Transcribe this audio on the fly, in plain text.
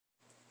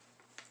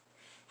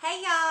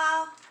Hey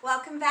y'all,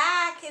 welcome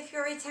back if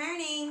you're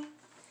returning.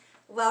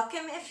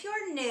 Welcome if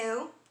you're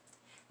new.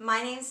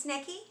 My name's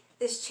Nikki.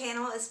 This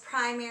channel is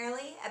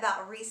primarily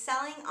about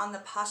reselling on the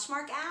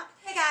Poshmark app.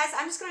 Hey guys,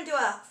 I'm just going to do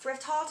a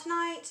thrift haul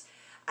tonight.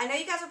 I know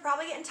you guys are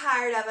probably getting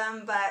tired of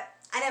them, but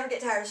I never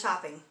get tired of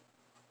shopping.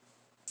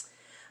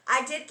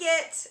 I did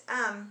get,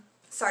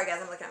 sorry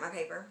guys, I'm looking at my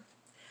paper.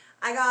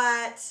 I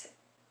got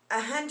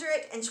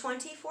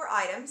 124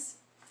 items.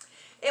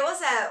 It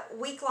was a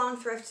week-long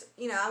thrift.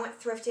 You know, I went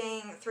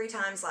thrifting 3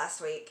 times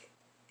last week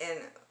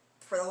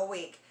for the whole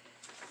week.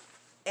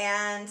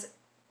 And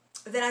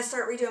then I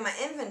started redoing my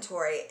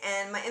inventory.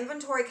 And my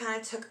inventory kind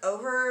of took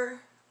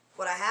over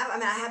what I have. I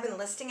mean, I have been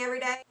listing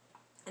every day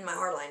in my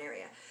hardline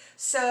area.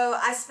 So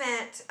I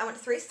went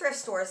to 3 thrift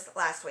stores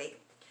last week.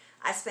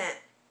 I spent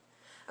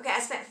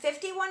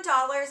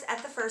 $51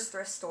 at the first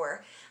thrift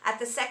store. At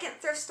the second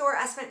thrift store,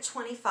 I spent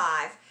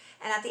 $25.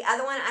 And at the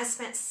other one, I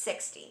spent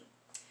 $60.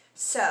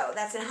 So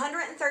that's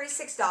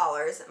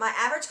 $136. My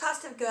average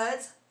cost of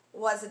goods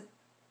was,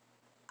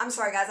 I'm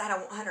sorry guys, I had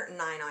 109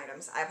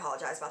 items. I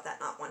apologize about that,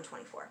 not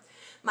 124.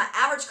 My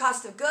average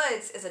cost of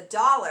goods is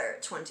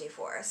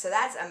 $1.24, so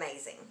that's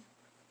amazing.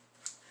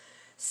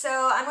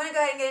 So I'm going to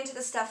go ahead and get into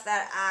the stuff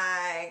that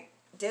I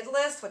did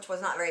list, which was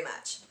not very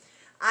much.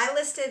 I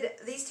listed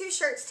these 2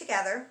 shirts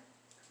together.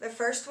 The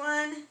first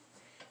one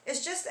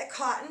is just a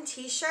cotton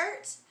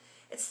t-shirt.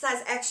 It's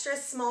size extra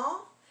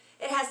small.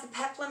 It has the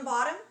peplum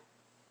bottom.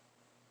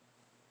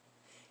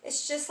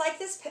 It's just like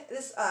this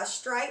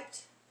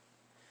striped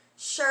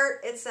shirt.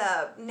 It's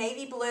a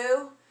navy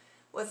blue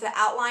with the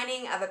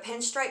outlining of a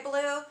pinstripe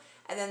blue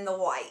and then the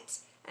white.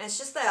 And it's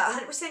just a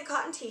 100%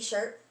 cotton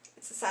t-shirt.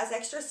 It's a size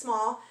extra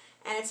small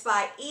and it's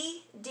by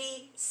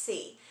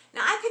EDC.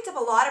 Now I picked up a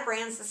lot of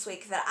brands this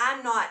week that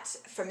I'm not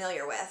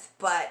familiar with,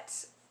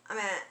 but I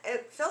mean,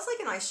 it feels like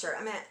a nice shirt.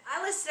 I mean,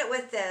 I listed it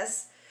with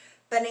this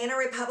Banana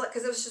Republic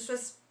because it was just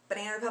with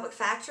Banana Republic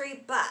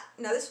Factory, but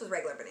no, this was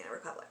regular Banana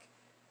Republic.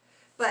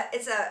 But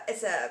it's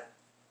a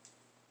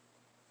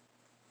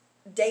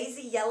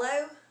daisy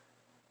yellow,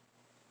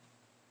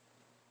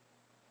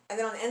 and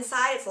then on the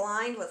inside it's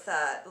lined with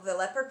the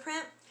leopard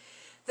print.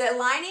 The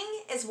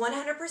lining is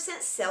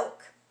 100%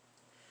 silk.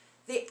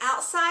 The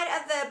outside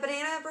of the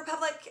Banana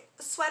Republic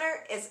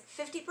sweater is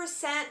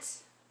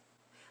 50%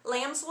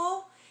 lamb's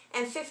wool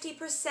and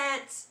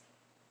 50%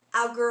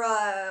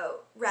 Angora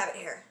rabbit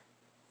hair.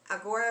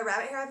 Angora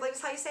rabbit hair, I believe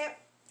is how you say it.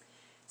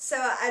 So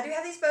I do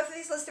have both of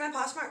these listed in my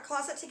Poshmark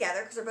closet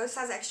together because they're both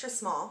size extra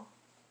small.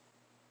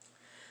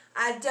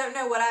 I don't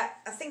know what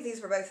I think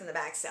these were both in the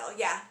bag sale.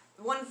 Yeah,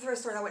 one of the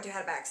thrift stores I went to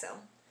had a bag sale.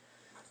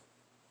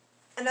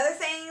 Another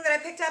thing that I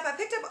picked up,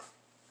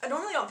 I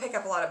normally don't pick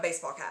up a lot of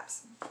baseball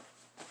caps,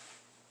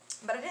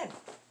 but I did.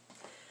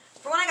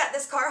 For one, I got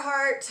this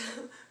Carhartt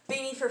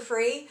beanie for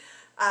free.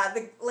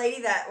 The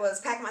lady that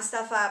was packing my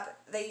stuff up,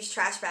 they use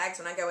trash bags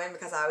when I go in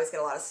because I always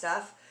get a lot of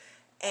stuff.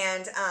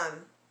 And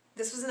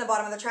this was in the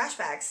bottom of the trash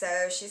bag,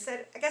 so she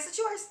said, I guess it's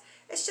yours.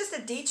 It's just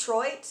a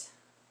Detroit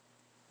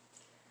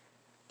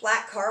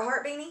black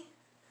Carhartt beanie.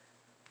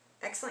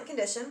 Excellent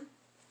condition.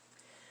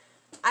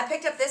 I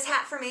picked up this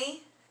hat for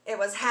me. It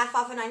was half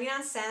off of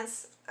 99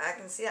 cents. I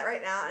can see that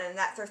right now, and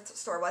that thrift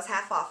store was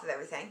half off of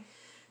everything.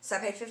 So I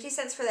paid 50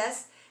 cents for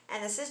this,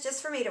 and this is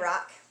just for me to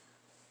rock.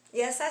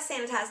 Yes, I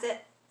sanitized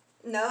it.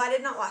 No, I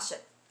did not wash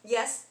it.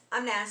 Yes,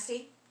 I'm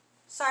nasty.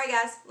 Sorry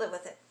guys, live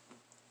with it.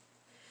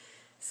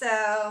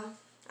 So,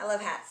 I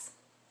love hats.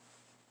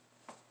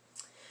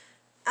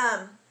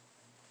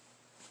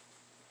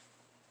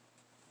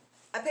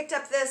 I picked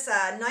up this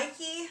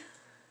Nike,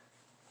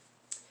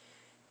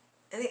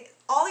 and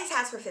all these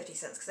hats were 50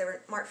 cents because they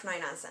were marked for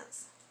 99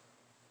 cents.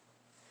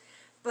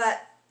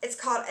 But it's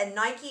called a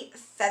Nike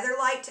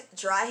Featherlight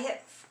Dry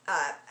Hip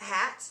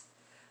hat.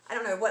 I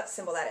don't know what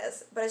symbol that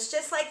is, but it's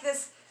just like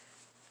this,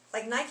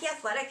 like Nike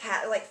athletic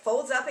hat. It like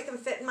folds up. It can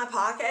fit in my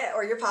pocket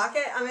or your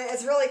pocket. I mean,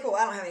 it's really cool.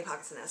 I don't have any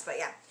pockets in this, but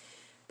yeah.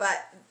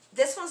 But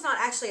this one's not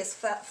actually as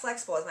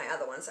flexible as my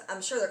other ones.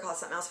 I'm sure they're called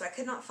something else, but I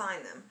could not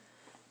find them.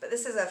 But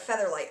this is a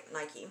Featherlight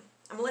Nike.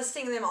 I'm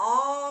listing them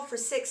all for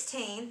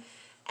 $16,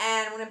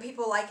 and when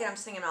people like it, I'm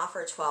sending them off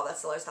for $12.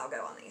 That's the lowest I'll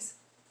go on these.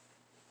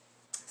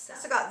 So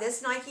I got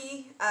this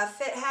Nike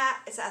fit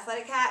hat. It's an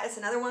athletic hat. It's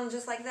another one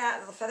just like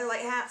that, the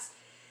Featherlight hats.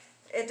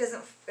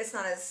 It's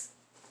not as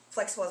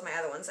flexible as my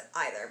other ones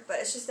either, but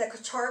it's just a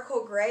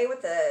charcoal gray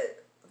with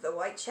the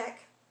white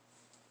check.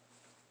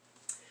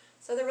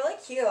 So they're really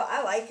cute.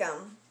 I like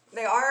them.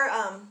 They are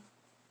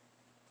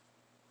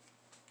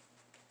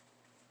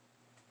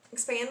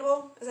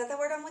expandable. Is that the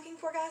word I'm looking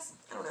for, guys?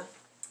 I don't know.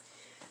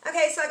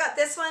 Okay, so I got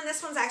this one.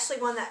 This one's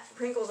actually one that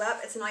crinkles up.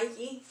 It's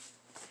Nike.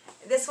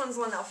 This one's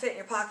one that'll fit in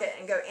your pocket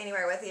and go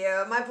anywhere with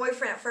you. My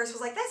boyfriend at first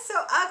was like, that's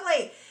so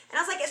ugly. And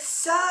I was like, it's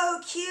so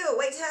cute.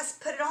 Wait till I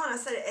put it on. I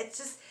said,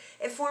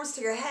 it forms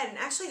to your head. And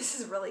actually, this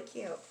is really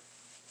cute.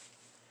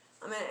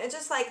 I mean, it's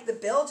just like the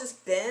bill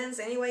just bends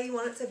any way you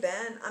want it to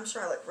bend. I'm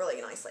sure I look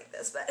really nice like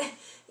this. But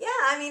yeah,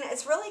 I mean,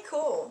 it's really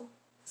cool.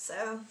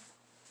 So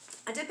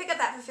I did pick up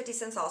that for 50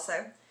 cents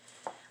also.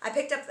 I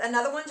picked up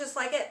another one just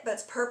like it, but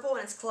it's purple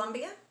and it's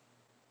Columbia.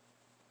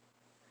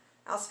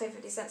 I also paid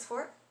 50 cents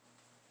for it.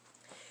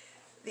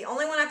 The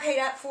only one I paid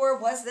up for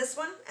was this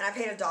one, and I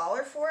paid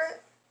 $1 for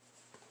it.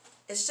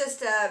 It's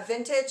just a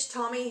vintage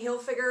Tommy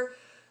Hilfiger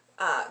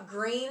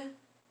green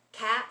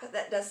cap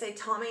that does say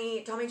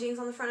Tommy Jeans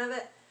on the front of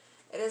it.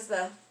 It is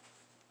that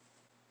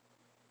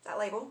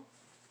label.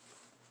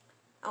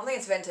 I don't think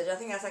it's vintage. I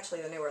think that's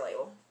actually the newer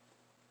label.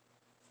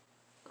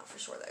 Not for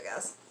sure though,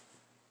 guys.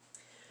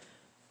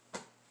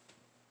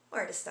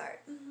 Where to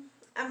start?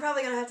 I'm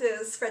probably going to have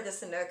to spread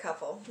this into a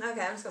couple.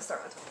 Okay, I'm just going to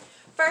start with one.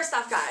 First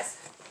off, guys,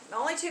 the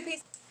only two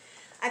pieces.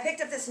 I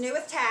picked up this new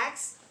with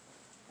tags.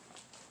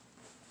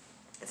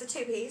 It's a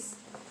two-piece.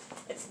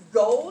 It's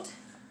gold.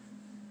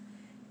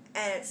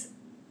 And it's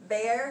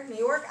Bear, New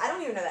York. I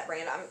don't even know that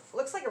brand.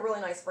 Looks like a really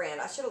nice brand.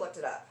 I should have looked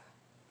it up.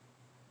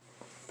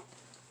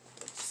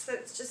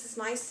 It's just this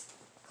nice,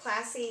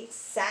 classy,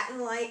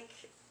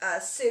 satin-like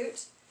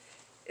suit.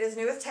 It is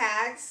new with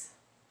tags.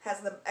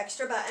 Has the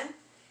extra button.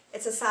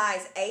 It's a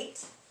size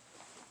 8.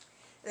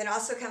 And then it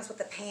also comes with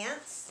the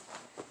pants.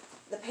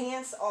 The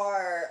pants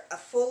are a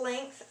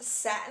full-length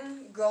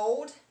satin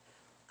gold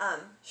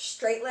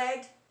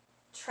straight-legged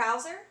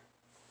trouser.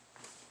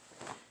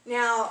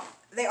 Now,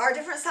 they are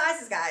different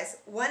sizes, guys.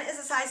 One is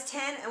a size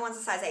 10 and one's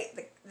a size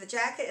 8. The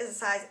jacket is a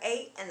size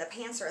 8 and the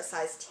pants are a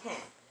size 10.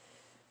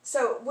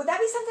 So, would that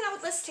be something I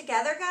would list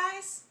together,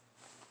 guys?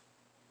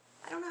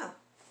 I don't know.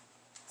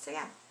 So,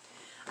 yeah.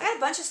 I got a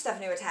bunch of stuff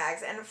new with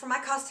tags, and for my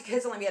cost to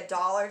kids only be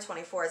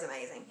 $1.24 is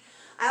amazing.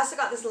 I also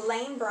got this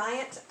Lane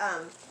Bryant.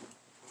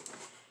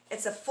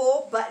 It's a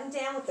full button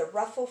down with the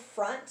ruffle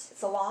front.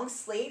 It's a long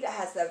sleeve. It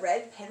has the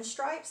red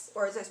pinstripes,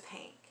 or is those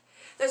pink?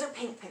 Those are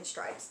pink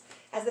pinstripes.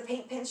 It has the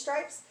pink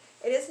pinstripes.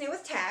 It is new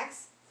with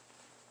tags.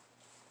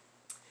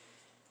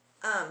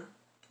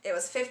 It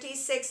was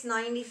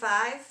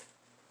 $56.95.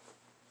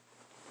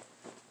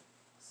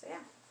 So yeah,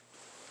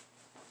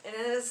 and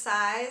it is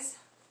size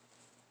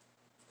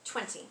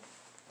 20.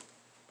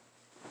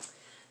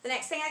 The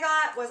next thing I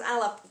got was, I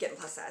love getting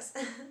plus size.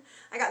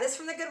 I got this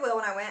from the Goodwill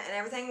when I went, and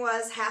everything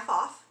was half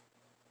off.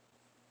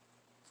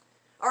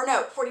 Or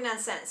no, 49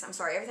 cents. I'm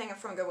sorry, everything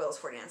from Goodwill is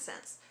 49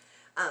 cents.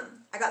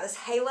 I got this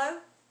Halo.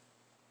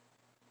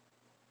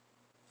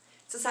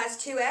 It's a size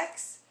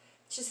 2X.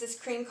 It's just this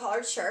cream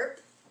colored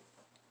shirt.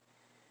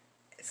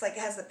 It's like it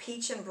has the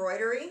peach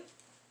embroidery.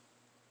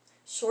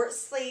 Short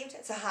sleeved.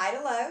 It's a high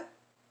to low.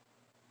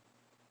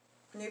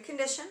 New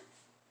condition.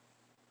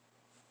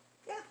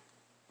 Yeah.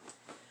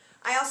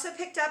 I also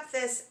picked up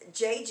this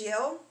J.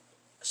 Jill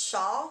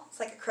shawl. It's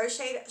like a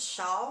crocheted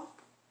shawl.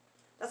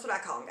 That's what I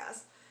call them,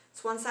 guys.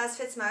 It's one size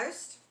fits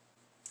most.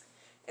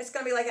 It's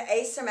going to be like an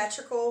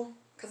asymmetrical,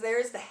 because there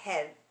is the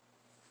head.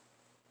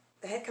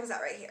 The head comes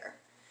out right here.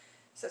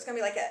 So it's going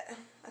to be like a,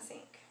 I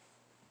think.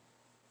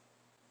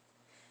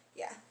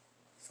 Yeah.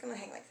 It's going to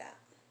hang like that.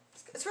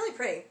 It's really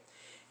pretty.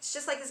 It's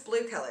just like this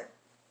blue color.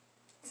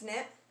 It's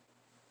knit.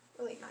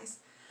 Really nice.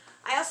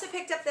 I also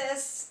picked up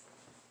this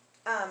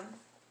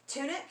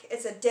tunic.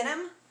 It's a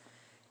denim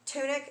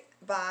tunic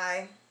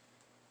by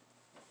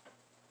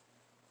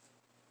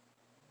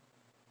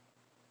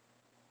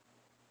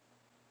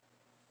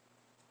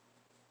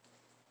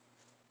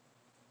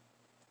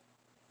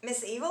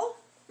Miss Evil,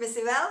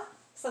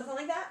 something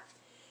like that.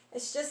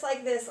 It's just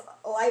like this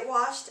light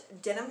washed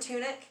denim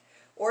tunic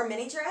or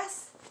mini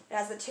dress. It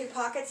has the 2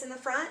 pockets in the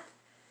front.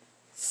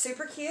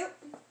 Super cute.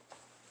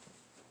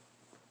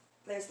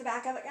 There's the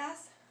back of it,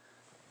 guys.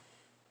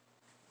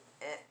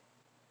 It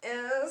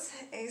is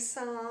a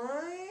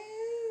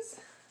size.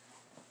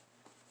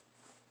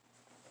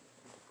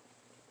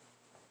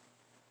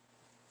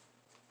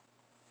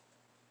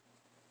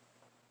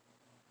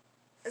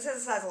 It says a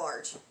size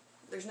large.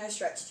 There's no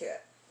stretch to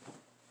it.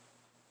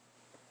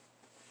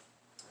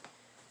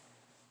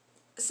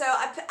 So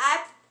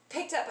I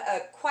picked up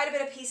quite a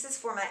bit of pieces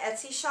for my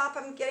Etsy shop.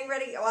 I'm getting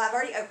ready. Well, I've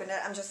already opened it.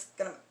 I'm just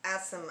going to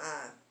add some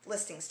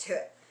listings to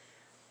it.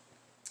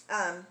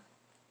 I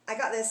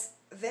got this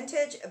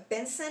vintage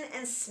Benson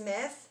 &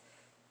 Smith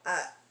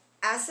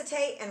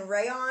acetate and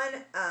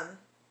rayon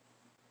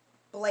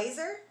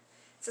blazer.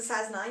 It's a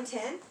size 9-10.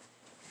 I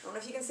don't know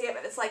if you can see it,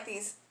 but it's like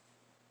these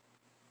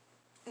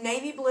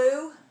navy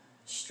blue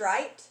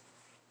striped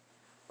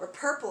or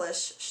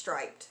purplish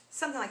striped.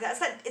 Something like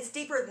that. It's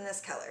deeper than this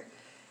color.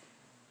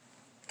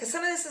 Because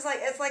some of this is like,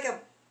 it's like a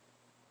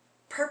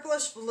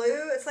purplish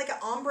blue. It's like an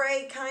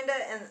ombre kind of,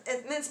 and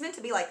it's meant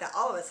to be like that.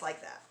 All of it's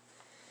like that.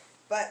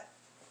 But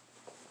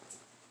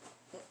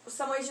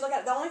some ways you look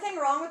at it. The only thing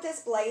wrong with this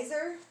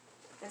blazer,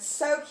 it's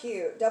so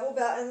cute. Double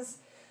buttons.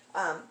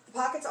 The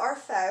pockets are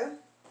faux,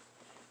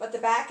 but the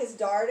back is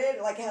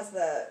darted. Like it has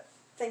the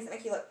things that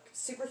make you look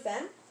super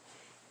thin.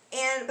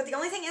 But the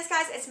only thing is,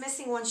 guys, it's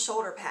missing one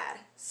shoulder pad.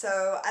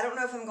 So I don't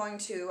know if I'm going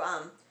to,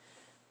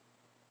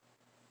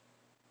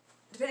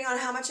 depending on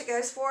how much it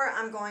goes for,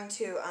 I'm going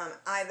to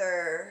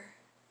either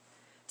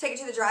take it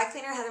to the dry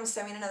cleaner, have them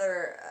sew me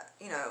another,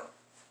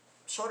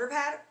 shoulder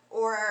pad,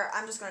 or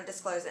I'm just going to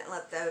disclose it and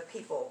let the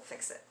people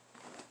fix it.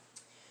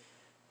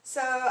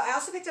 So I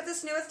also picked up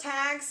this new with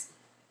tags.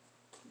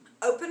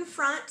 Open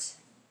front.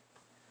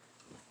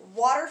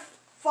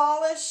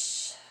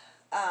 Waterfallish.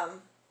 I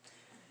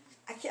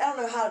don't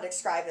know how to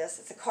describe this.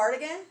 It's a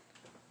cardigan.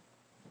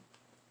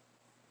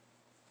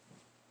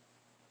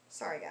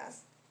 Sorry,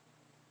 guys.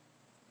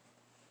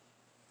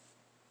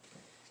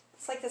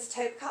 It's like this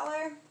taupe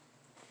color.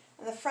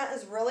 And the front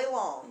is really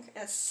long.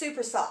 And it's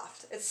super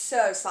soft. It's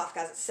so soft,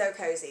 guys. It's so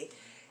cozy.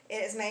 It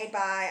is made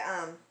by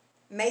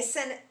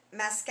Mason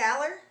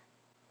Mascaler.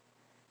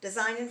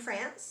 Designed in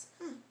France.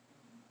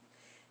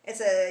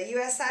 It's a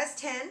US size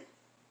 10.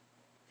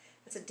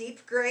 It's a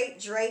deep gray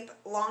drape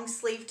long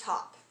sleeve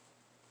top.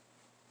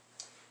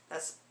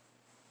 That's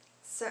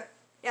so,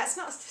 yeah, it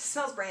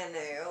smells brand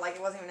new. Like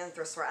it wasn't even in the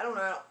thrift store. I don't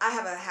know. I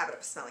have a habit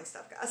of smelling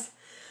stuff, guys.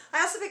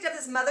 I also picked up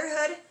this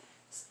Motherhood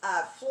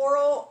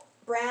floral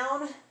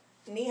brown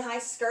knee-high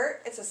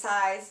skirt. It's a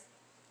size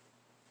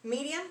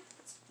medium.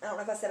 I don't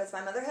know if I said it's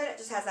my Motherhood. It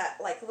just has that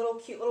like little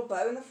cute little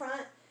bow in the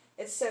front.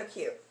 It's so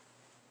cute.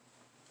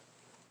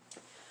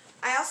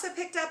 I also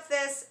picked up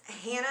this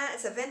Hannah.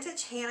 It's a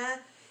vintage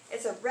Hannah.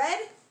 It's a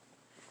red.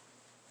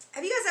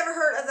 Have you guys ever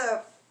heard of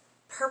the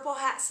Purple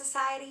Hat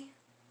Society?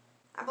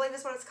 I believe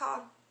is what it's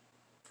called.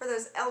 For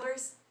those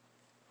elders.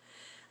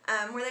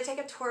 Where they take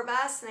a tour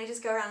bus and they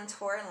just go around and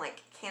tour in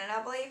like Canada,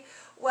 I believe.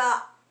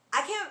 Well,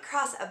 I came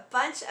across a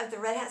bunch of the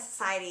Red Hat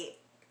Society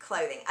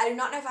clothing. I do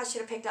not know if I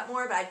should have picked up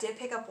more, but I did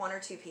pick up 1 or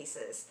 2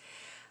 pieces.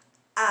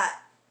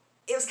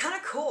 It was kind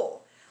of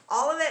cool.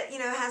 All of it, you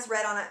know, has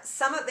red on it.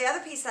 Some of the other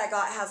piece that I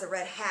got has a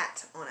red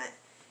hat on it,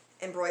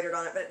 embroidered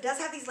on it, but it does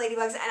have these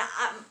ladybugs. And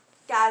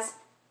guys,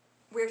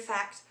 weird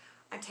fact,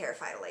 I'm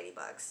terrified of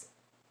ladybugs.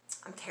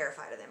 I'm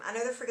terrified of them. I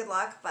know they're for good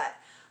luck, but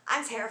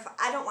I'm terrified.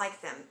 I don't like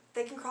them.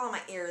 They can crawl in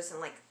my ears and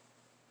like,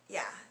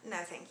 yeah, no,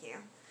 thank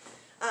you.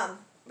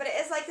 But it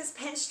is like this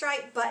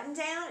pinstripe button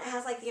down. It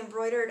has like the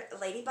embroidered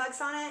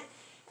ladybugs on it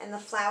and the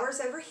flowers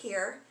over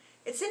here.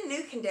 It's in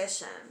new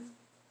condition.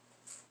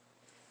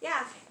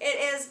 Yeah,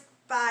 it is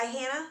by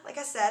Hannah, like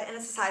I said, and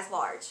it's a size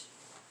large.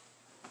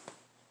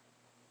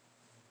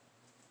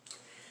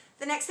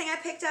 The next thing I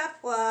picked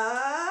up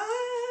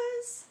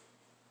was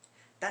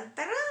dun,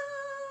 dun,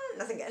 dun,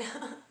 nothing good.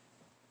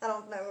 I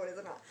don't know what it is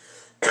or not.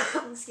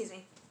 Excuse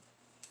me.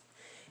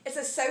 It's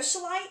a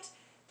socialite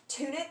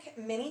tunic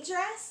mini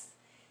dress.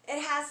 It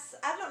has,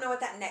 I don't know what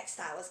that neck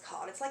style is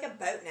called. It's like a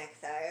boat neck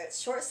though. It's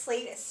short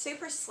sleeve. It's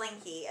super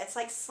slinky. It's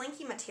like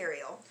slinky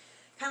material.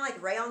 Kind of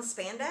like rayon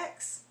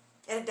spandex.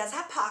 And it does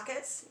have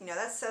pockets. You know,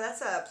 that's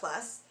a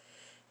plus.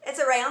 It's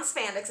a rayon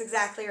spandex,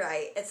 exactly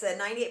right. It's a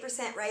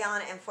 98%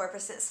 rayon and 4%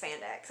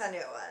 spandex. I knew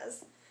it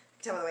was. You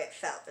can tell by the way it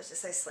felt. It's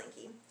just so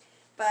slinky.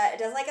 But it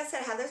does, like I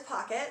said, have those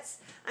pockets.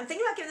 I'm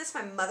thinking about giving this to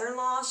my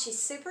mother-in-law. She's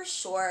super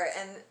short,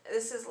 and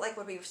this is like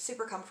would be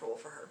super comfortable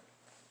for her.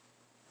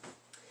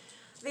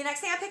 The next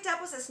thing I picked up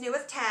was this new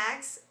with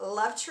tags,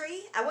 Love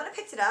Tree. I wouldn't have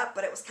picked it up,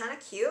 but it was kind of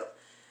cute.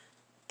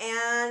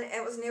 And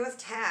it was new with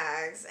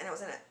tags, and it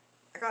was in it.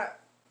 I got it,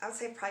 I would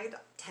say probably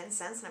 10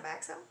 cents in a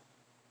bag sale.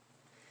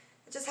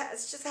 It just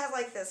has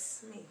like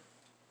this,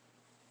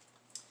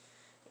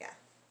 yeah.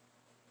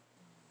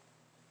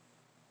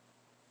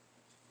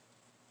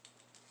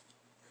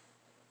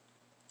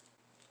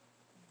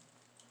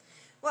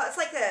 Well, it's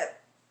like the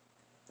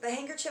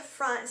handkerchief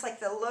front. It's like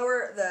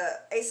the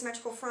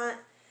asymmetrical front.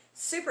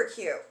 Super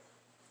cute.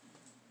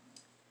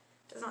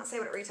 Does not say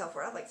what it retail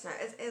for. I'd like to know.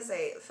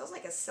 It feels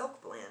like a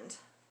silk blend.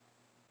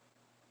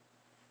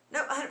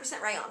 Nope,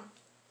 100% rayon.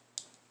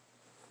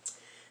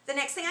 The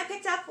next thing I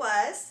picked up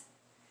was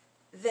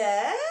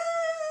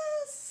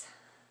this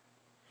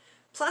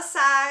plus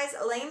size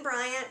Elaine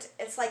Bryant.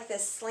 It's like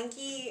this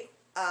slinky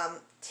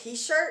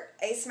t-shirt,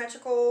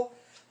 asymmetrical,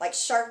 like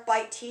shark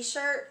bite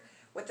t-shirt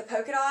with the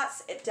polka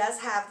dots. It does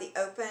have the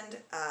opened,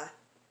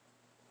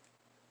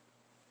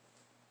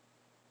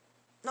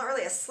 not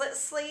really a slit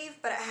sleeve,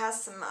 but it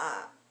has some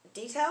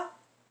detail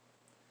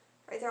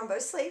right there on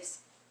both sleeves.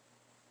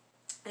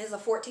 It is a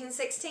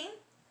 14-16.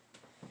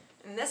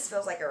 And this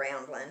feels like a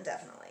rayon blend,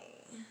 definitely.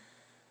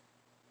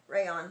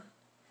 Rayon.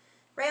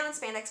 Rayon and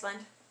spandex blend.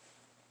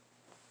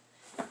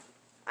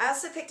 I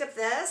also picked up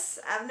this.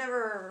 I've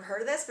never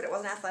heard of this, but it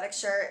was an athletic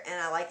shirt,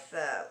 and I like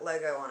the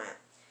logo on it.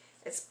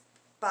 It's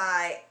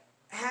by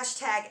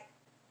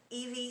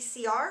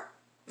 #EVCR,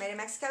 made in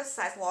Mexico,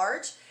 size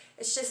large.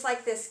 It's just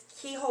like this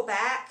keyhole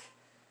back,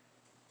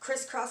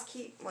 crisscross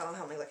key, well,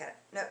 help me look at it.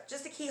 No,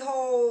 just a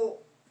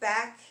keyhole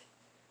back,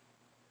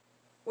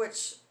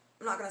 which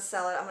I'm not going to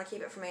sell it. I'm going to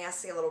keep it for me. I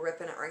see a little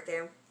rip in it right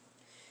there.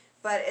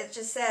 But it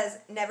just says,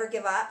 never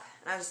give up.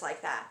 And I just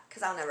like that,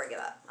 because I'll never give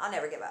up. I'll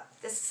never give up.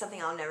 This is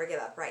something I'll never give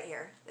up right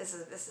here. This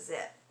is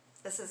it.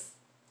 This is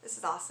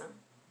awesome.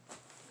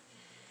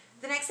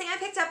 The next thing I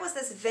picked up was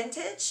this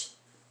vintage.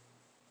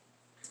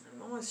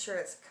 I'm almost sure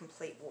it's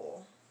complete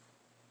wool.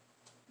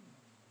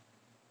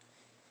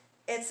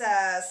 It's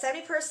a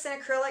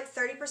 70% acrylic,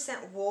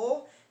 30%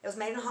 wool. It was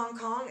made in Hong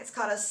Kong. It's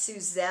called a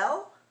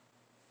Suzelle.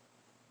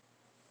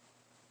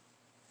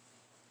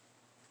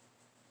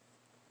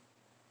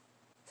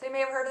 So you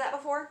may have heard of that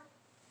before.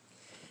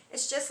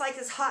 It's just like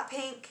this hot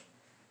pink,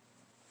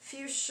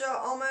 fuchsia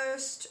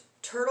almost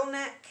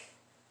turtleneck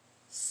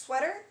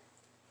sweater.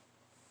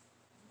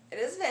 It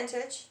is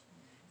vintage.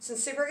 It's in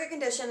super good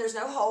condition. There's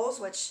no holes,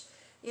 which,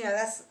 you know,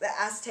 that's the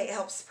acetate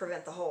helps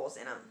prevent the holes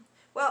in them.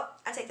 Well,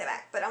 I take that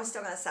back, but I'm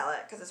still going to sell it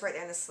because it's right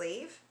there in the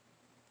sleeve.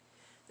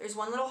 There's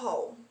one little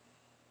hole.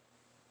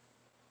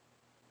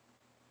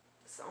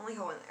 It's the only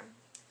hole in there.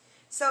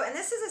 So, and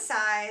this is a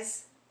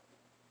size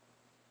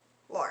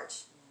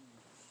large.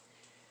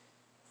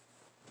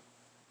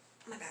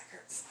 My back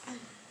hurts.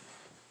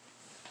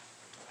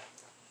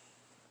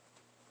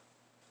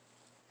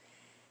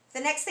 The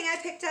next thing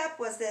I picked up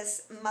was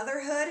this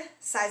Motherhood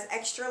size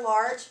extra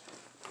large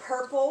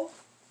purple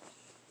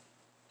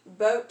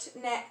boat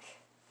neck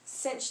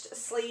cinched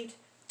sleeved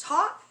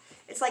top.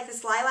 It's like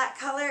this lilac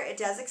color. It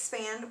does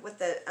expand with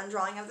the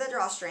undrawing of the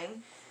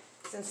drawstring.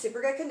 It's in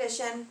super good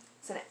condition.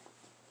 It's in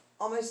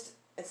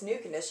it's new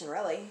condition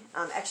really.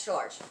 Extra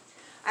large.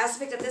 I also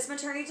picked up this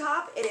maternity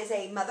top. It is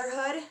a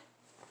Motherhood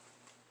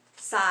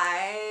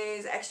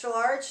size extra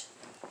large.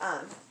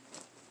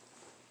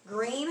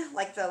 Green,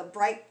 like the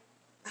bright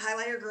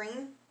highlighter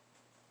green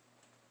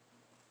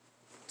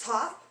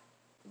top,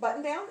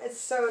 button down. It's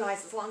so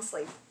nice. It's long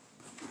sleeve.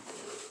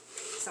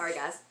 Sorry,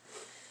 guys.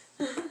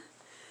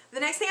 The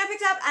next thing I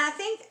picked up, and I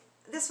think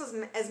this was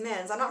as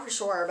men's. I'm not for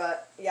sure,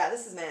 but yeah,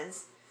 this is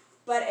men's.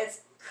 But it's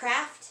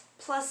Craft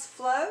Plus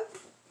Flow.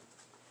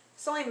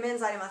 It's the only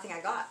men's item I think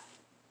I got.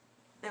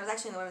 And it was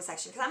actually in the women's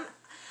section because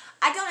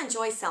I don't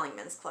enjoy selling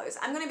men's clothes.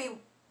 I'm going to be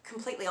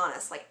completely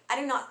honest. Like, I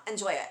do not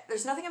enjoy it.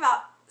 There's nothing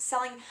about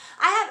selling.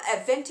 I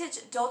have a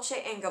vintage Dolce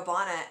 &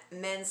 Gabbana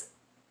men's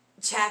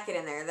jacket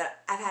in there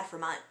that I've had for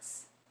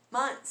months.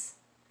 Months.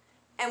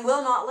 And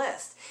will not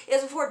list. It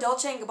was before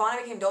Dolce &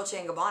 Gabbana became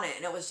Dolce & Gabbana,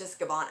 and it was just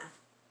Gabbana.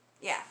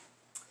 Yeah.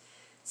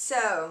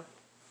 So,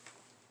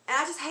 and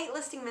I just hate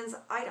listing men's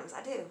items.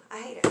 I do.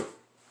 I hate it.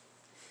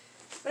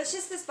 But it's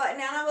just this button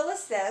down. I will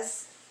list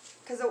this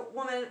because a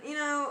woman, you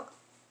know,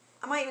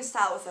 I might even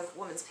style it with a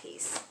woman's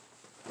piece.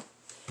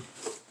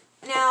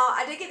 Now,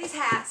 I did get these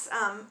hats.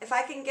 If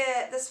I can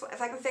get this,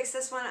 if I can fix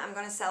this one, I'm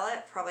going to sell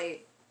it.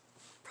 Probably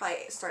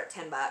start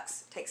at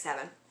 $10. Take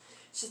 7.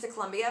 It's just a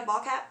Columbia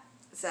ball cap.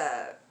 It's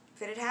a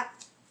fitted hat.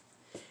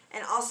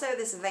 And also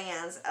this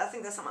Vans. I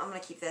think that's something I'm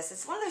going to keep this.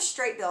 It's one of those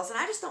straight bills, and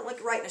I just don't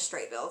look right in a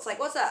straight bill. It's like,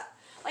 what's up?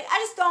 Like,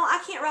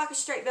 I can't rock a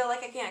straight bill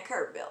like I can a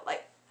curved bill.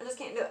 Like, I just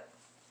can't do it.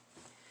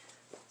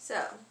 So,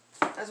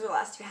 those were the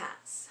last 2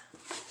 hats.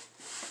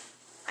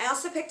 I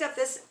also picked up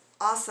this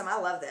awesome, I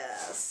love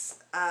this.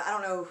 I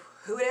don't know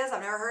who it is.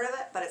 I've never heard of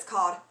it, but it's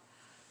called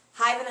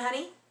Hive and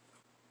Honey.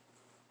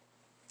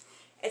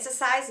 It's a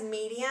size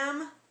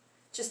medium,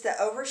 just the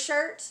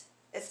overshirt.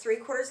 It's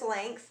 3/4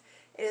 length.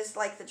 It is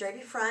like the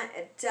drapey front.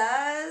 It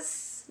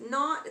does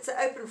not, it's an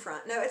open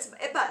front. No,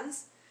 it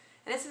buttons.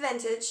 And it's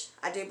vintage,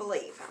 I do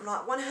believe. I'm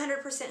not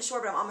 100%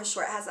 sure, but I'm almost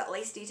sure it has that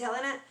lace detail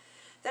in it.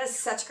 That is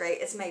such great.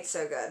 It's made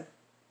so good.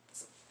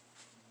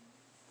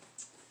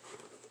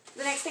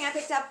 The next thing I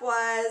picked up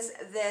was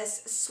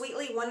this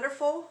Sweetly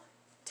Wonderful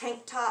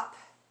tank top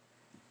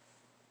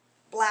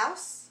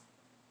blouse.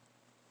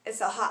 It's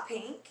a hot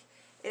pink.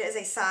 It is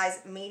a size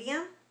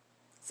medium.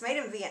 It's made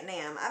in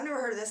Vietnam. I've never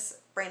heard of this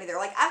brand either.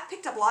 Like, I've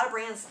picked up a lot of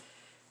brands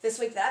this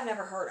week that I've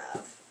never heard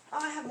of. Oh,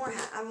 I have more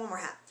hat. I have one more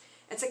hat.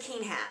 It's a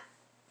Keen hat.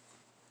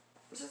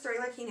 It's just a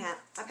regular Keen hat.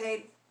 I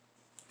paid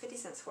 50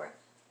 cents for it.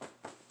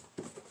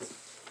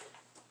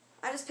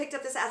 I just picked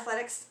up this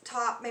athletics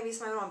top. Maybe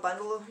somebody want to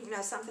bundle, you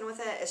know, something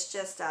with it. It's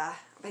just, I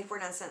paid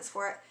 49 cents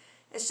for it.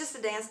 It's just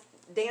a dance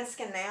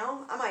skin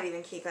now. I might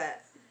even keep it.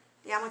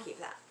 Yeah, I'm going to keep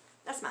that.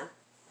 That's mine.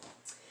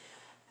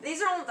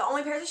 These are the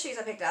only pairs of shoes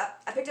I picked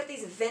up. I picked up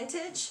these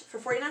vintage for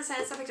 49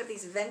 cents. I picked up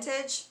these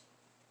vintage,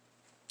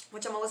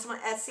 which I'm going to list them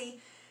on Etsy,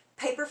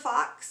 Paper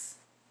Fox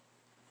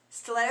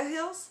stiletto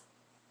heels.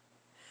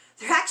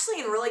 They're actually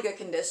in really good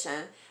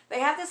condition. They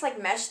have this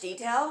like mesh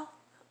detail.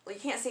 Well,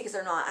 you can't see because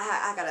they're not.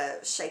 I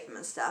gotta shape them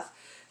and stuff.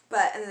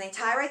 But, and then they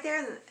tie right there,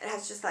 and it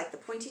has just like the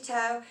pointy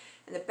toe,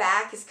 and the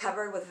back is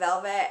covered with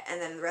velvet, and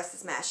then the rest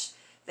is mesh.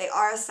 They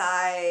are a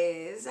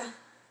size,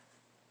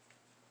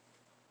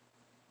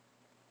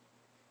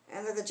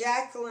 and they're the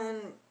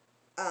Jacqueline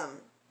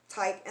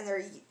type, and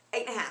they're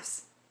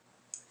 8.5s.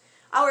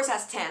 I always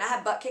has 10. I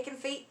have butt kicking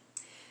feet,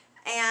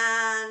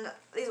 and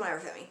these will never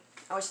fit me.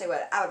 I wish they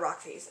would. I would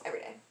rock these every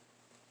day.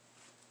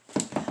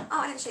 Oh,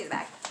 I didn't show you the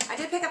bag. I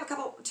did pick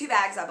up 2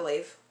 bags, I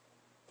believe,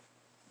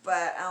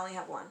 but I only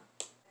have one.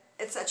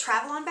 It's a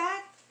travel-on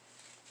bag.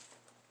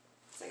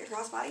 It's like a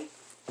crossbody.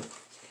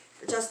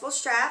 Adjustable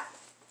strap,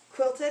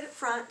 quilted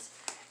front.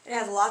 It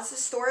has lots of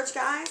storage,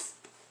 guys.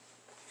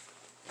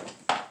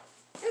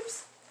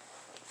 Oops.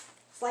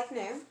 It's like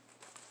new.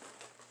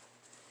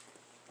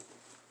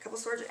 Couple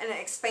storage, and it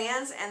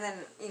expands, and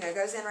then, you know,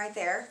 goes in right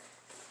there.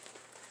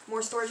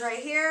 More storage right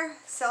here,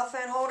 cell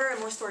phone holder, and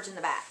more storage in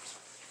the back.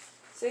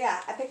 So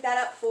yeah, I picked that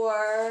up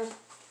for,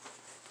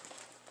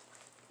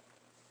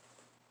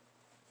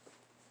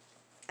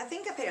 I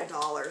think I paid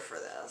 $1 for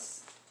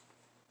this.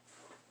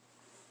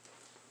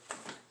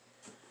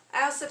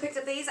 I also picked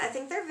up these. I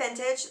think they're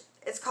vintage.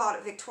 It's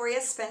called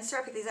Victoria Spencer.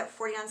 I picked these up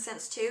for 49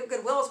 cents too.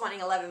 Goodwill was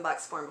wanting 11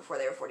 bucks for them before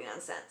they were 49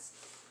 cents.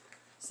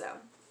 So,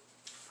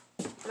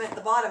 I mean,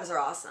 the bottoms are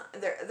awesome.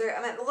 They're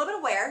I mean, a little bit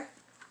of wear.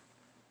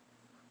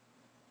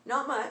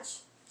 Not much.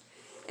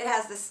 It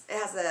has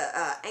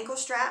the ankle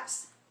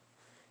straps.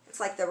 It's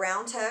like the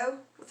round toe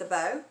with the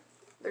bow.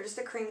 They're just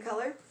a cream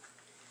color.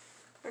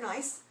 They're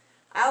nice.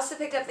 I also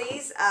picked up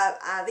these.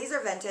 These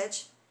are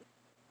vintage.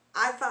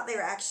 I thought they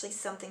were actually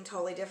something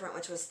totally different,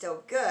 which was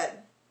still good.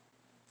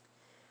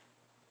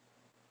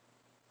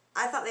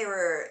 I thought they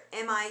were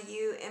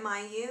Miu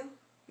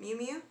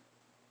Miu,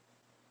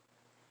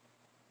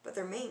 but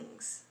they're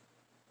Ming's.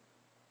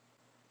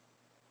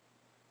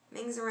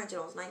 Ming's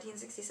Originals,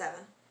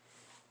 1967.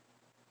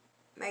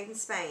 Made in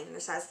Spain. They're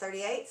size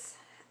 38s.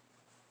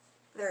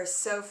 They're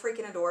so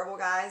freaking adorable,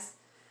 guys.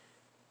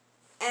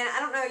 And I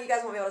don't know, you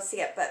guys won't be able to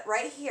see it, but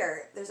right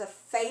here, there's a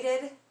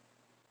faded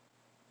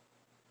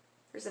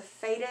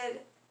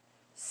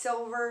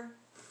silver.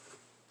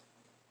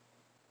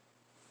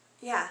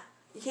 Yeah,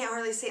 you can't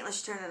hardly see it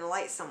unless you turn in the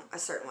light a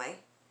certain way.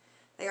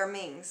 They are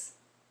Ming's.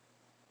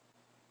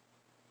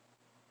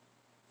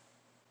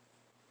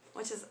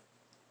 Which is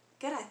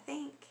good, I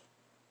think.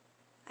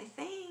 I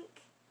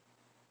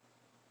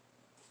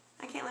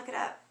can't look it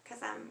up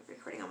because I'm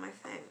recording on my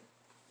phone.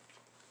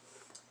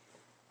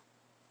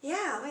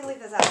 Yeah, let me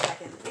leave those out a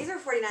second. These are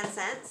 49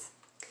 cents.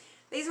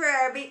 These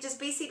were just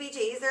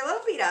BCBGs. They're a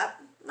little beat up.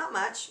 Not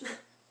much.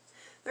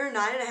 They're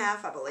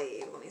 9.5, I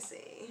believe. Let me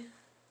see.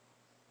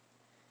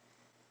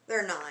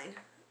 They're 9.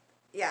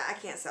 Yeah, I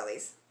can't sell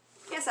these.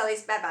 Can't sell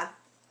these. Bye-bye.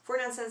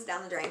 49 cents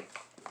down the drain.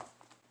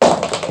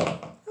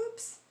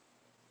 Oops.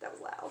 That was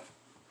loud.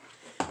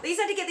 These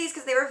had to get these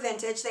because they were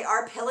vintage. They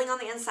are pilling on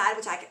the inside,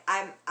 which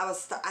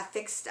I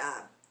fixed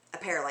a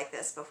pair like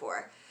this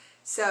before.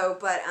 So,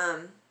 but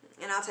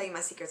and I'll tell you my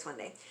secrets one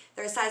day.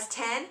 They're a size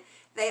 10.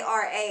 They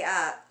are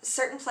a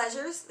Certain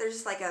Pleasures. They're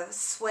just like a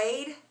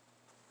suede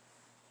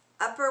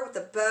upper with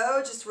a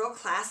bow, just real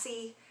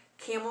classy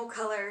camel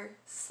color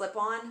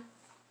slip-on.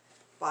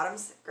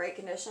 Bottoms, great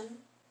condition.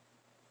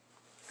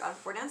 Got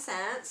 49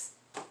 cents.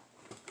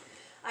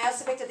 I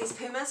also picked up these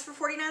Pumas for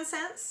 49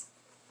 cents.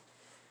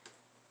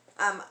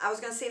 I was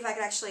going to see if I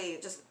could actually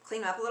just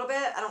clean them up a little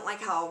bit. I don't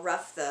like how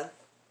rough the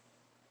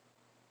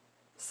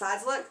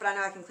sides look, but I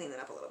know I can clean them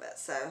up a little bit,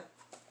 so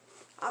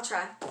I'll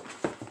try.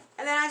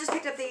 And then I just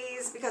picked up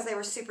these because they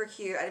were super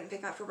cute. I didn't pick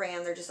them up for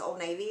brand. They're just Old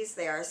Navies.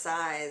 They are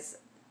size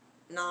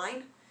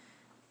 9.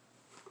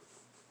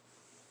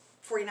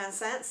 49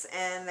 cents,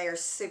 and they are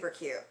super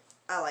cute.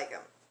 I like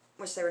them.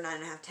 Wish they were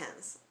 9.5,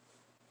 10s.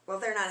 Well,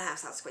 if they're 9.5,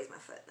 so I'll squeeze my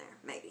foot in there.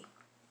 Maybe.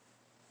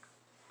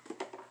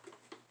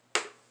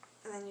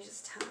 And then you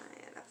just tie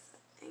it up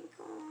the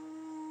ankle.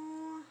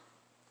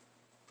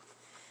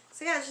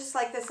 So yeah, it's just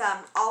like this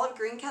olive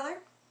green color.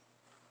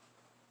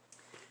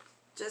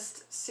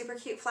 Just super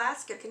cute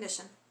flats, good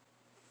condition.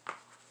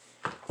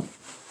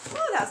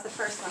 Oh, that was the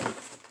first one.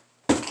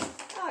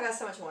 Oh, I got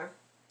so much more.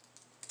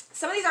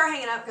 Some of these are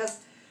hanging up because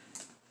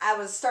I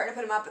was starting to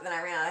put them up, but then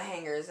I ran out of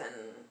hangers,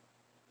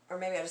 or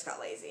maybe I just got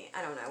lazy.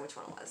 I don't know which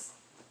one it was.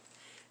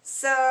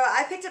 So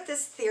I picked up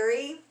this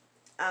Theory.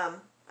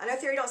 I know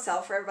Theory don't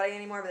sell for everybody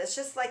anymore, but it's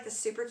just like the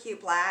super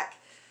cute black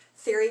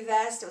Theory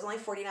vest. It was only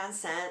 49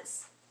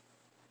 cents.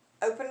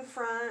 Open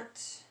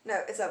front.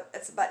 No, it's a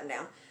button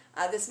down.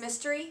 This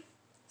Mystery,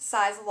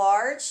 size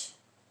large.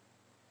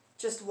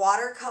 Just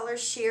watercolor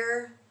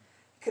sheer.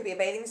 Could be a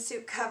bathing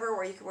suit cover,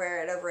 or you could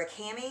wear it over a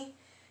cami.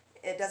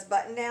 It does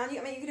button down.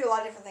 I mean, you can do a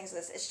lot of different things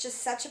with this. It's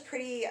just such a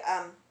pretty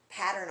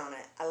pattern on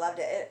it. I loved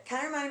it. It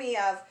kind of reminded me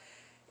of,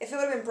 if it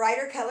would have been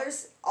brighter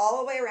colors all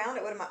the way around,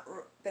 it would have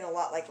been a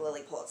lot like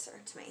Lily Pulitzer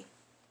to me.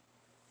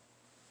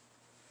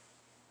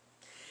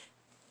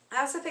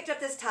 I also picked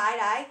up this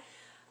tie-dye,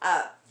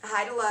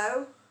 high to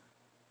low,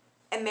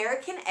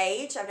 American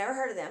Age. I've never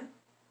heard of them.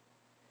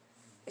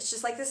 It's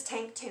just like this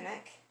tank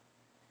tunic.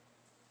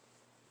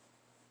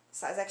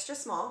 Size extra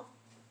small.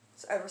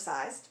 It's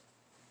oversized.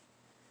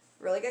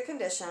 Really good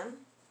condition.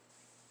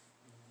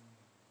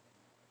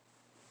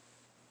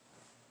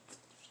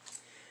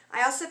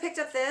 I also picked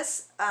up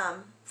this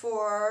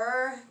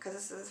because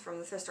this is from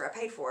the thrift store I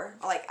paid for.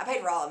 I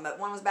paid for all of them, but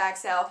one was bag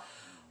sale,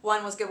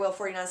 one was Goodwill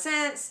 49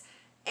 cents,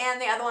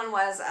 and the other one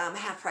was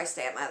half price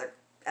day at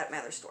my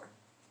other store.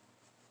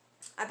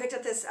 I picked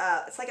up this,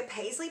 it's like a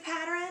paisley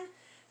pattern,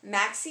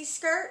 maxi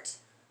skirt.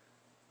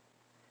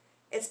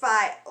 It's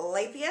by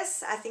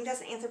Lapius. I think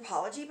that's an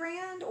Anthropologie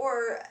brand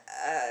or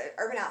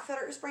Urban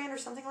Outfitters brand or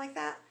something like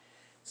that.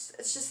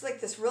 It's just like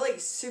this really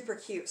super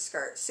cute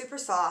skirt. Super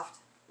soft.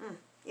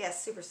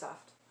 Yes, super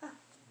soft. Huh.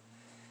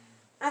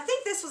 I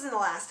think this was in the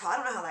last haul. I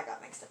don't know how that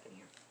got mixed up in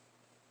here.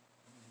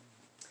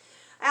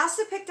 I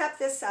also picked up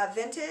this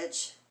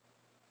vintage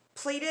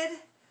pleated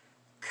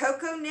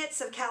Cocoa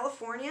Knits of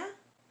California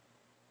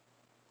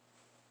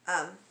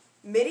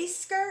midi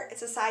skirt.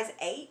 It's a size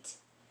 8.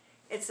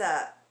 It's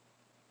a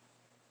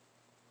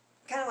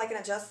kind of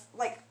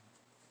like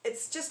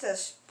it's just a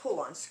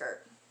pull-on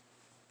skirt.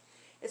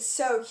 It's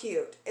so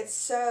cute. It's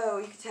so,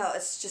 you can tell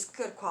it's just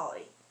good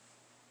quality.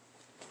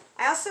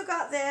 I also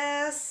got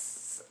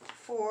this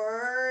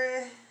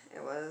for,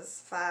 it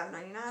was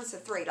 $5.99, so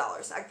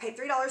 $3. I paid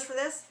 $3 for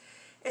this.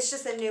 It's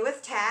just a new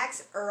with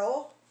tags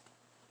Earl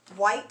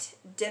white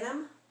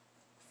denim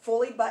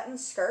fully buttoned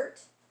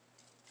skirt.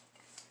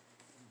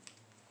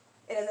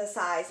 It is a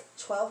size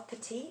 12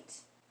 petite.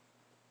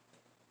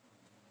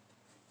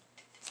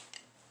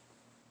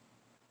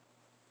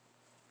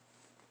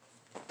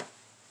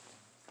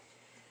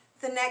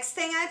 The next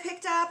thing I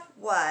picked up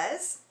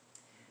was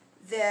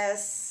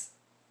this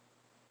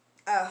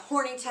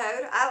Horny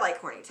Toad. I like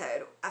Horny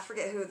Toad. I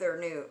forget what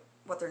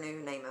their new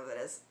name of it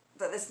is.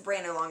 But this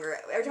brand no longer,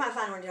 every time I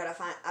find Horny Toad,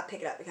 I pick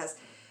it up because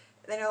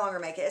they no longer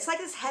make it. It's like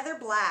this heather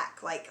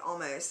black, like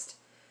almost,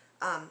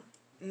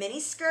 mini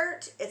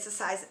skirt. It's a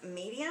size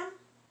medium.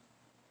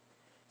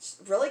 It's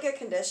really good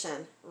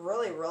condition.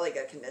 Really, really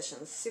good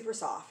condition. Super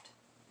soft.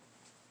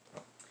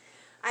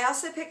 I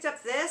also picked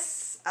up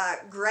this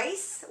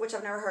Grace, which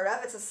I've never heard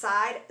of. It's a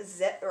side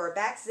zip or a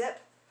back zip.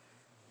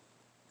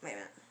 Wait a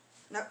minute.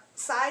 Nope.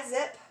 Side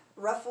zip,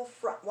 ruffle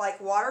front, like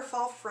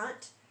waterfall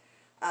front,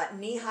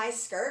 knee-high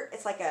skirt.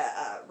 It's like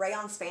a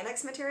rayon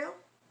spandex material.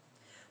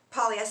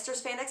 Polyester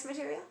spandex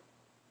material.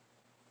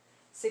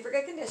 Super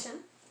good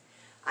condition.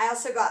 I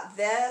also got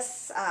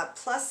this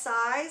plus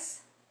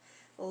size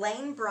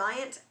Lane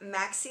Bryant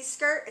maxi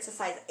skirt. It's a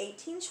size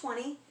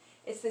 18-20.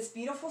 It's this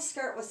beautiful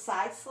skirt with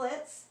side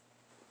slits.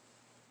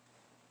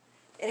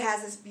 It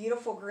has this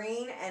beautiful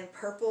green and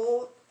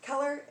purple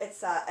color.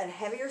 It's a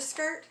heavier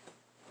skirt.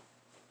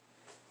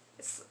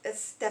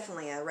 It's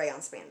definitely a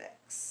rayon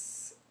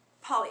spandex.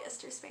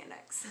 Polyester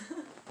spandex.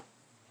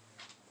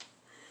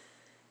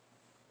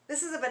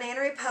 This is a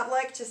Banana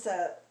Republic, just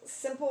a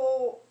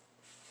simple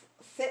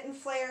fit and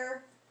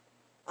flare,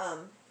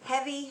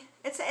 heavy.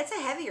 It's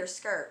a heavier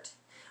skirt.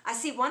 I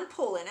see one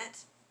pull in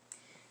it,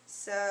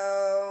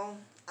 so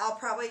I'll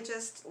probably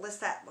just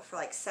list that for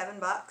like $7,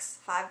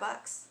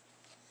 $5.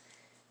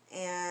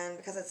 And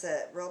because it's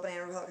a real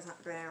Banana Republic, it's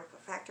not Banana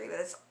Republic factory, but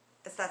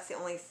that's the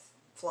only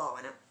flaw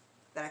in it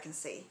that I can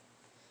see.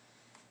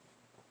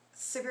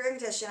 Super good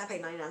condition. I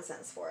paid 99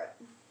 cents for it.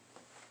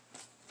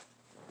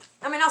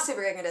 I mean, not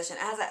super good condition.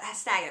 It has that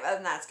stagnant. Other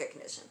than that, it's good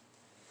condition.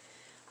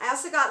 I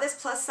also got this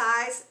plus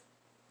size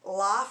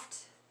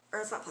loft,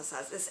 or it's not plus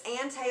size. This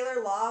Ann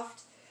Taylor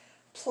loft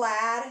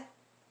plaid,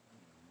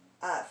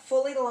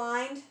 fully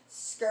lined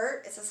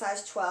skirt. It's a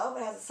size 12.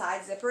 It has a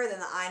side zipper and then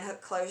the iron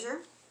hook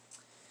closure.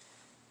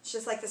 It's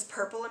just like this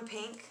purple and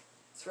pink.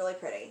 It's really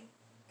pretty.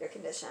 Good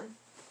condition.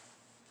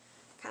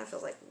 Kind of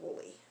feels like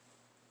woolly.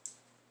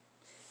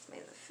 It's made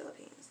in the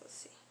Philippines. Let's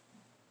see.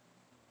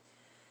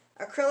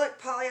 Acrylic,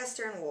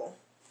 polyester, and wool.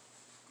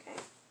 Okay.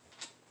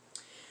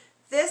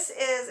 This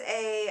is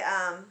a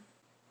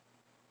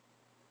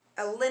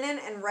linen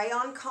and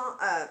rayon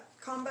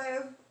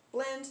combo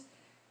blend.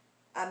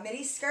 A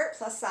midi skirt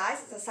plus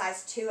size. It's a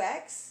size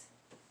 2X.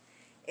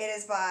 It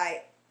is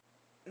by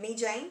Me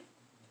Jane.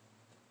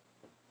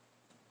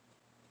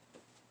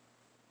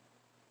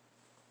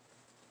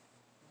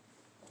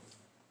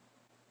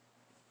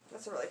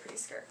 That's a really pretty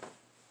skirt.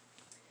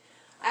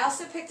 I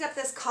also picked up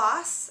this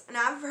COS.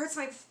 Now, I've heard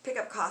somebody pick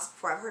up COS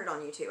before. I've heard it on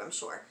YouTube, I'm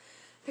sure.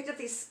 Picked up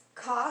these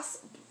COS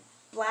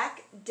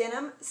black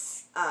denim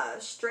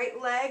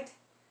straight-legged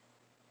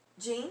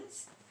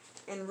jeans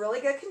in really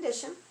good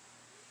condition.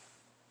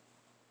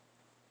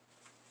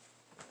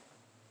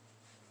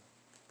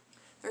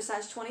 They're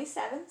size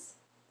 27s.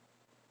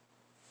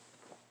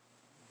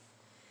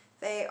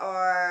 They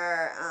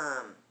are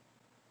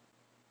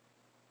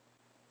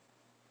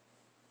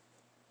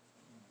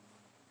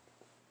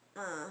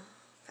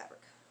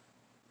fabric.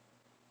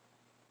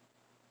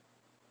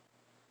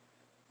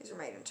 These are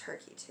made in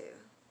Turkey too.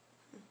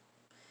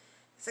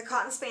 It's a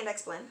cotton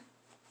spandex blend.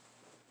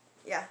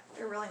 Yeah,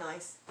 they're really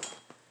nice. I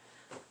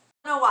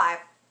don't know why,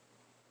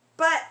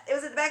 but it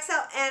was at the back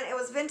sale and it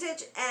was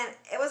vintage and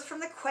it was from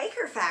the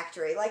Quaker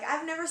factory. Like,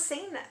 I've never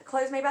seen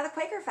clothes made by the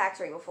Quaker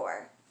factory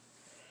before.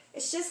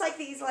 It's just like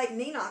these like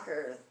knee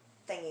knocker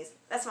thingies.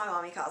 That's what my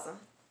mommy calls them.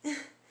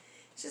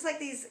 It's just like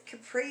these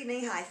capri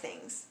knee-high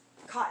things.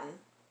 Cotton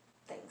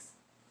things.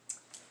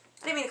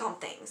 I didn't mean to call them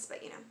things,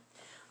 but you know.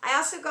 I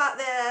also got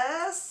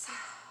this.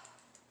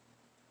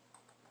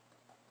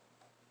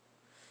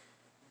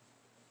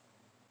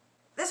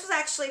 This was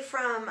actually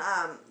from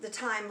the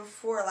time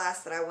before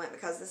last that I went,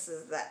 because this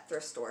is that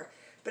thrift store.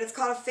 But it's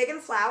called a Fig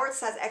and Flower. It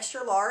says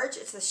extra large.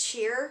 It's a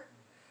sheer,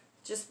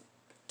 just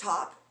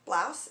top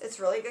blouse. It's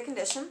really good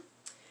condition.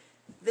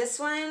 This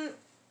one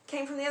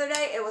came from the other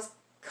day. It was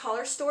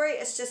Color Story.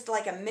 It's just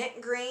like a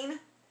mint green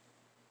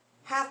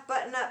half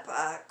button up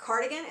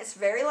cardigan. It's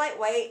very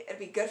lightweight. It'd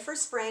be good for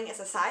spring. It's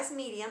a size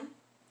medium.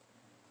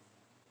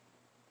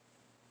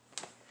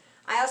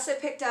 I also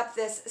picked up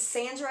this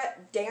Sandra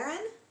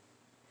Darren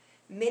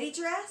midi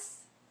dress.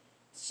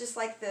 It's just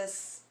like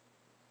this.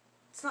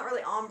 It's not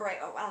really ombre.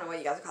 Oh, I don't know what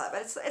you guys would call it,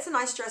 but it's a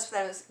nice dress with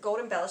those gold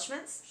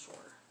embellishments. Sure.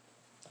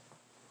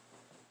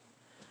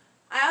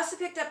 I also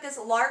picked up this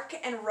Lark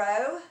and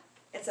Row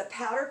It's a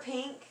powder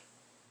pink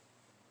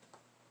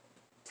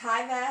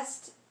tie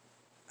vest.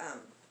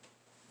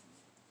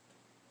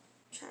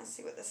 Trying to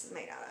see what this is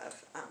made out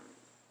of.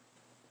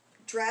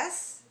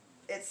 Dress.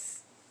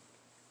 It's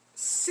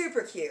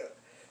super cute.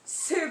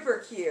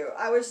 Super cute.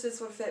 I wish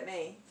this would fit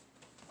me.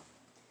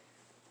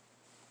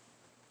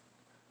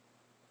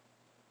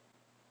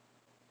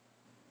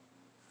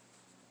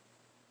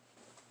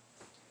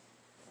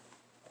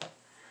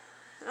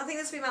 I don't think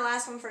this will be my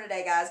last one for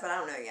today, guys, but I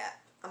don't know yet.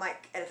 I might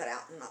edit that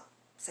out and not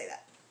say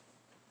that.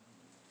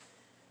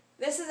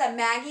 This is a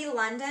Maggie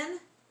London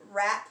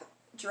wrap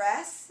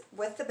dress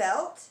with the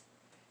belt.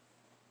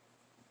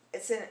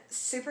 It's in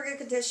super good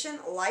condition,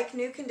 like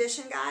new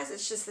condition, guys.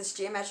 It's just this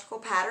geometrical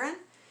pattern.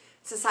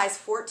 It's a size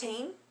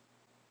 14.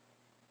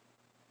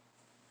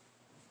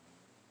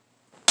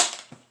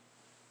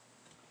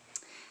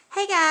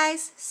 Hey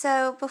guys,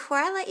 so before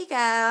I let you go,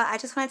 I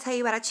just want to tell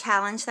you about a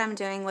challenge that I'm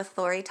doing with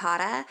Lori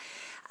Tata.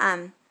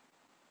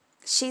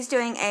 She's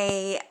doing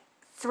a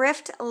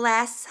Thrift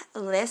Less,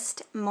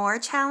 List More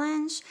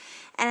challenge.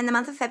 And in the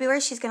month of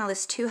February, she's going to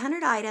list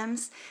 200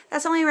 items.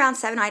 That's only around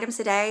 7 items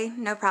a day.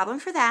 No problem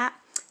for that.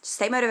 Just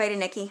stay motivated,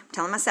 Nikki. I'm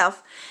telling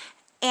myself.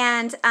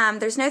 And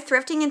there's no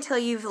thrifting until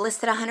you've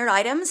listed 100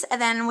 items.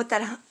 And then with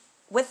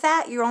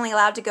that, you're only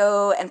allowed to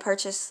go and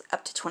purchase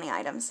up to 20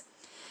 items.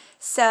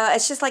 So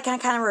it's just like kind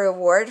of a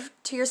reward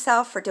to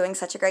yourself for doing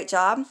such a great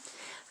job.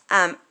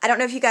 I don't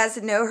know if you guys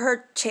know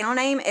her channel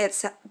name.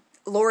 It's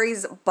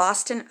Lori's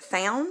Boston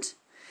Found.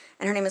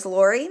 And her name is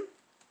Lori.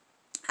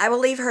 I will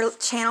leave her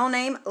channel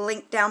name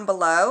linked down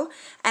below.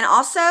 And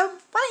also, why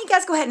don't you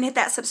guys go ahead and hit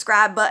that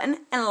subscribe button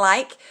and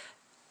like,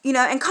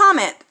 and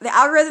comment. The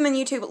algorithm in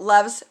YouTube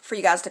loves for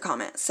you guys to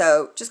comment.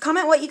 So just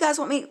comment what you guys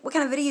want me, what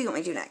kind of video you want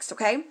me to do next,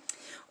 okay?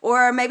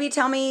 Or maybe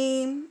tell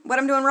me what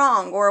I'm doing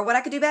wrong or what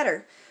I could do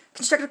better.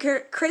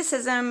 Constructive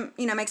criticism,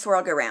 makes the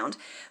world go round.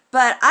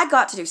 But I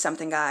got to do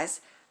something,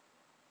 guys.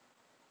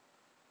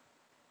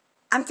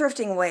 I'm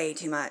thrifting way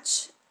too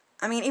much.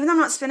 I mean, even though I'm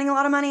not spending a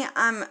lot of money,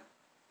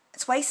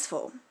 it's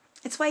wasteful.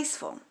 It's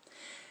wasteful.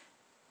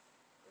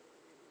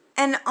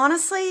 And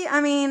honestly,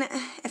 I mean,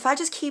 if I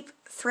just keep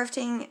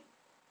thrifting,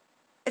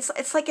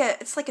 it's like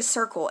a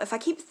circle. If I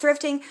keep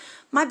thrifting,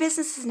 my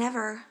business is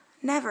never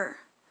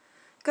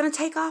gonna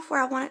take off where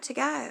I want it to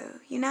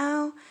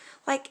go.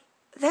 Like,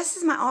 this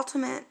is my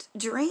ultimate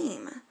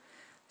dream.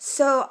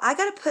 So I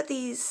gotta put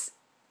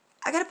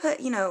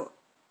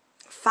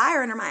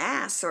fire under my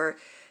ass or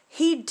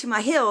heed to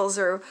my heels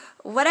or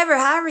whatever,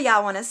 however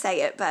y'all want to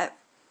say it. But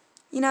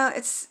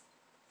it's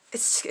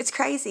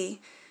crazy.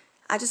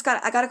 I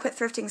gotta quit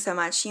thrifting so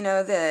much.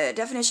 The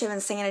definition of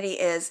insanity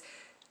is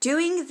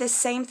doing the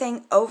same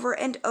thing over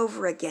and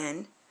over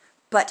again,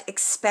 but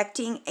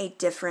expecting a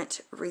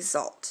different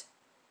result.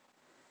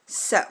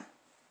 So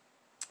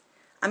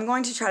I'm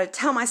going to try to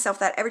tell myself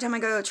that every time I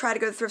try to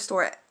go to the thrift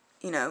store,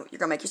 you're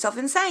gonna make yourself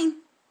insane.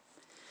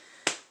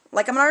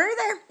 Like I'm already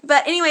there.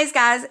 But anyways,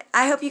 guys,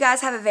 I hope you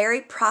guys have a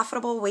very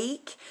profitable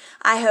week.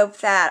 I hope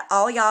that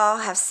all y'all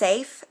have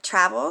safe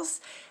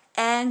travels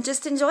and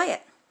just enjoy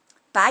it.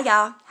 Bye,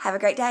 y'all. Have a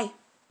great day.